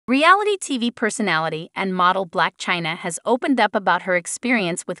Reality TV personality and model Blac Chyna has opened up about her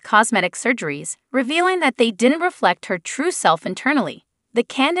experience with cosmetic surgeries, revealing that they didn't reflect her true self internally. The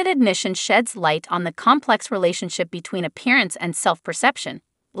candid admission sheds light on the complex relationship between appearance and self-perception.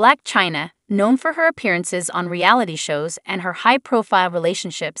 Blac Chyna, known for her appearances on reality shows and her high-profile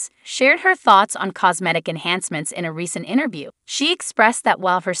relationships, shared her thoughts on cosmetic enhancements in a recent interview. She expressed that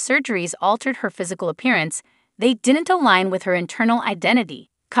while her surgeries altered her physical appearance, they didn't align with her internal identity.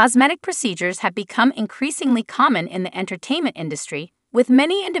 Cosmetic procedures have become increasingly common in the entertainment industry, with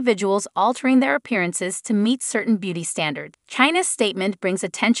many individuals altering their appearances to meet certain beauty standards. Chyna's statement brings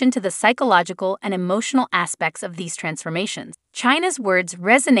attention to the psychological and emotional aspects of these transformations. Chyna's words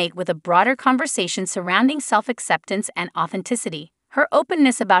resonate with a broader conversation surrounding self-acceptance and authenticity. Her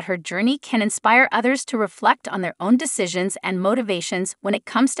openness about her journey can inspire others to reflect on their own decisions and motivations when it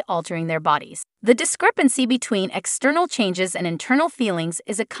comes to altering their bodies. The discrepancy between external changes and internal feelings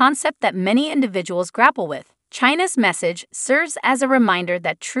is a concept that many individuals grapple with. Chyna's message serves as a reminder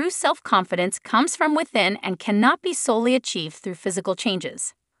that true self-confidence comes from within and cannot be solely achieved through physical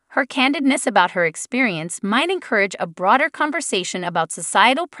changes. Her candidness about her experience might encourage a broader conversation about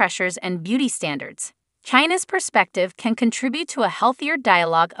societal pressures and beauty standards. Chyna's perspective can contribute to a healthier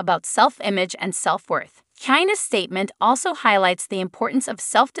dialogue about self-image and self-worth. Chyna's statement also highlights the importance of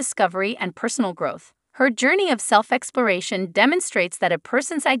self-discovery and personal growth. Her journey of self-exploration demonstrates that a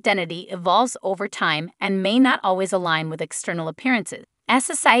person's identity evolves over time and may not always align with external appearances. As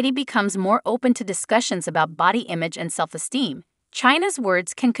society becomes more open to discussions about body image and self-esteem, Chyna's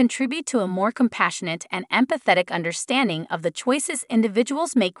words can contribute to a more compassionate and empathetic understanding of the choices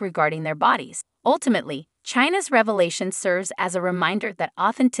individuals make regarding their bodies. Ultimately, Chyna's revelation serves as a reminder that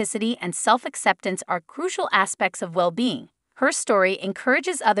authenticity and self-acceptance are crucial aspects of well-being. Her story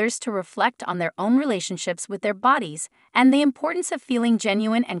encourages others to reflect on their own relationships with their bodies and the importance of feeling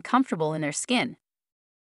genuine and comfortable in their skin.